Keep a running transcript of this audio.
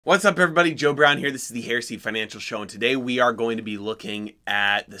What's up, everybody? Joe Brown here. This is the Heresy Financial Show, and today we are going to be looking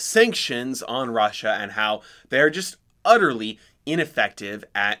at the sanctions on Russia and how they're just utterly ineffective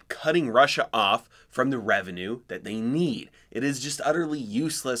at cutting Russia off from the revenue that they need. It is just utterly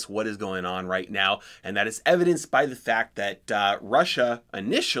useless what is going on right now, and that is evidenced by the fact that Russia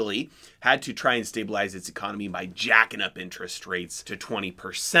initially had to try and stabilize its economy by jacking up interest rates to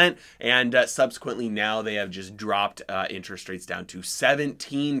 20%, and subsequently now they have just dropped interest rates down to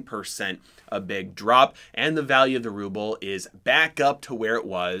 17%, a big drop, and the value of the ruble is back up to where it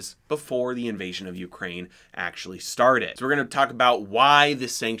was before the invasion of Ukraine actually started. So we're going to talk about why the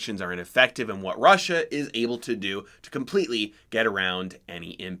sanctions are ineffective and what Russia is able to do to completely get around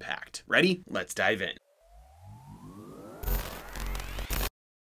any impact. Ready? Let's dive in.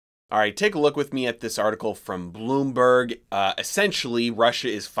 All right, take a look with me at this article from Bloomberg. Essentially, Russia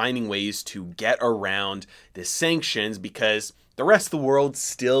is finding ways to get around the sanctions because the rest of the world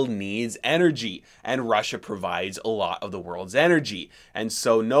still needs energy, and Russia provides a lot of the world's energy. And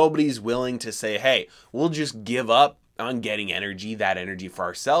so nobody's willing to say, hey, we'll just give up on getting energy, that energy for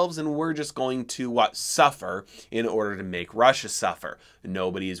ourselves, and we're just going to suffer in order to make Russia suffer.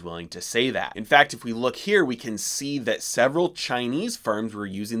 Nobody is willing to say that. In fact, if we look here, we can see that several Chinese firms were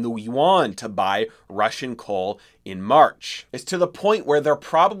using the yuan to buy Russian coal in March. It's to the point where they're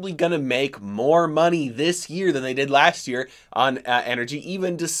probably going to make more money this year than they did last year on energy,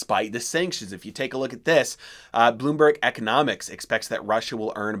 even despite the sanctions. If you take a look at this, Bloomberg Economics expects that Russia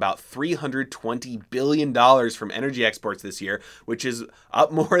will earn about $320 billion from energy exports this year, which is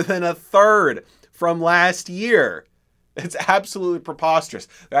up more than a third from last year. It's absolutely preposterous.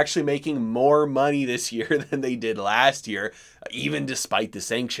 They're actually making more money this year than they did last year, even despite the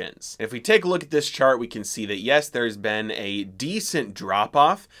sanctions. If we take a look at this chart, we can see that, yes, there's been a decent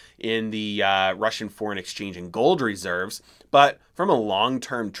drop-off in the Russian foreign exchange and gold reserves, but from a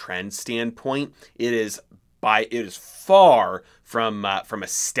long-term trend standpoint, it is far from a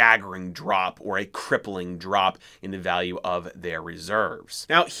staggering drop or a crippling drop in the value of their reserves.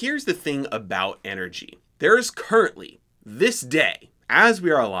 Now, here's the thing about energy. There is currently, this day, as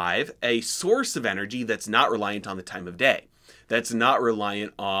we are alive, a source of energy that's not reliant on the time of day, that's not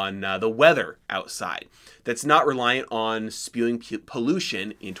reliant on the weather outside, that's not reliant on spewing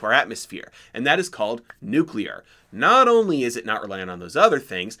pollution into our atmosphere, and that is called nuclear. Not only is it not reliant on those other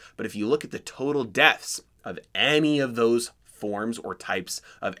things, but if you look at the total deaths of any of those forms or types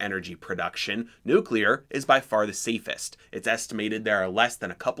of energy production, nuclear is by far the safest. It's estimated there are less than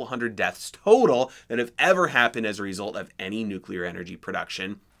a couple hundred deaths total that have ever happened as a result of any nuclear energy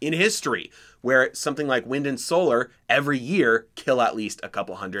production in history, where something like wind and solar every year kill at least a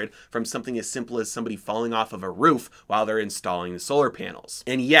couple hundred from something as simple as somebody falling off of a roof while they're installing the solar panels.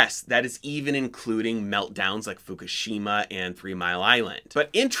 And yes, that is even including meltdowns like Fukushima and 3 Mile Island.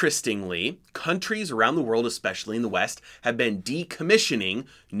 But interestingly, countries around the world, especially in the West, have been decommissioning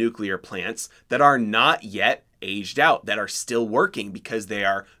nuclear plants that are not yet aged out, that are still working because they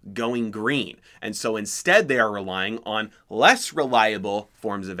are going green. And so instead they are relying on less reliable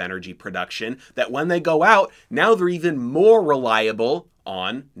forms of energy production that when they go out, now they're even more reliable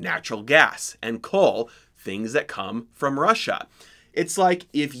on natural gas and coal, things that come from Russia. It's like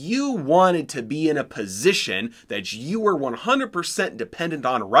if you wanted to be in a position that you were 100% dependent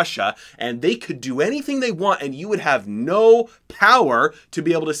on Russia and they could do anything they want and you would have no power to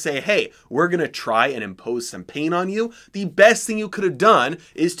be able to say, hey, we're going to try and impose some pain on you. The best thing you could have done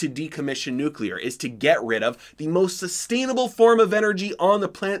is to decommission nuclear, is to get rid of the most sustainable form of energy on the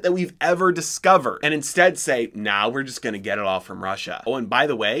planet that we've ever discovered. And instead say, nah, we're just going to get it all from Russia. Oh, and by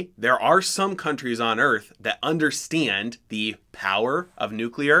the way, there are some countries on Earth that understand the power of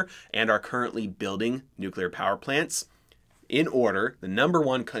nuclear and are currently building nuclear power plants. In order, the number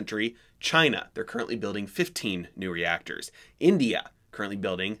one country, China, they're currently building 15 new reactors. India, currently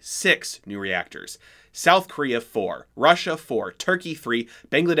building 6 new reactors. South Korea, 4. Russia, 4. Turkey, 3.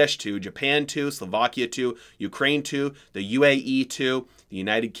 Bangladesh, 2. Japan, 2. Slovakia, 2. Ukraine, 2. The UAE, 2. The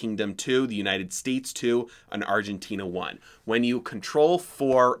United Kingdom, 2. The United States, 2. And Argentina, 1. When you control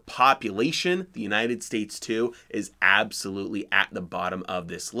for population, the United States, 2, is absolutely at the bottom of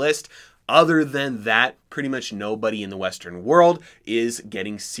this list. Other than that, pretty much nobody in the Western world is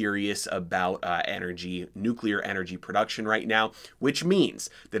getting serious about nuclear energy production right now, which means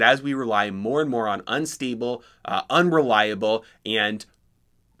that as we rely more and more on unstable, unreliable, and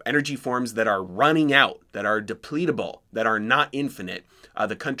energy forms that are running out that are depletable, that are not infinite.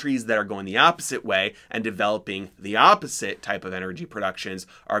 The countries that are going the opposite way and developing the opposite type of energy productions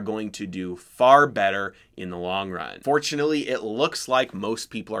are going to do far better in the long run. Fortunately, it looks like most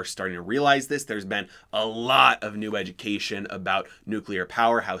people are starting to realize this. There's been a lot of new education about nuclear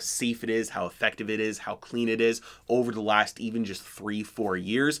power, how safe it is, how effective it is, how clean it is over the last even just 3-4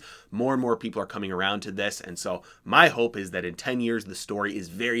 years. More and more people are coming around to this. And so my hope is that in 10 years, the story is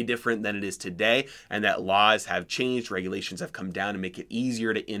very different than it is today, and that laws have changed, regulations have come down to make it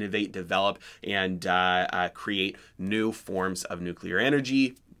easier to innovate, develop, and create new forms of nuclear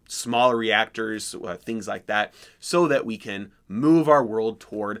energy, smaller reactors, things like that, so that we can move our world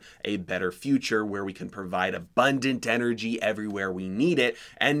toward a better future where we can provide abundant energy everywhere we need it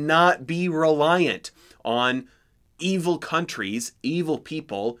and not be reliant on evil countries, evil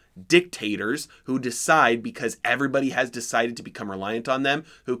people, dictators who decide, because everybody has decided to become reliant on them,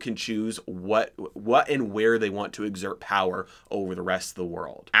 who can choose what and where they want to exert power over the rest of the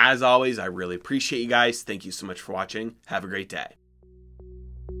world. As always, I really appreciate you guys. Thank you so much for watching. Have a great day.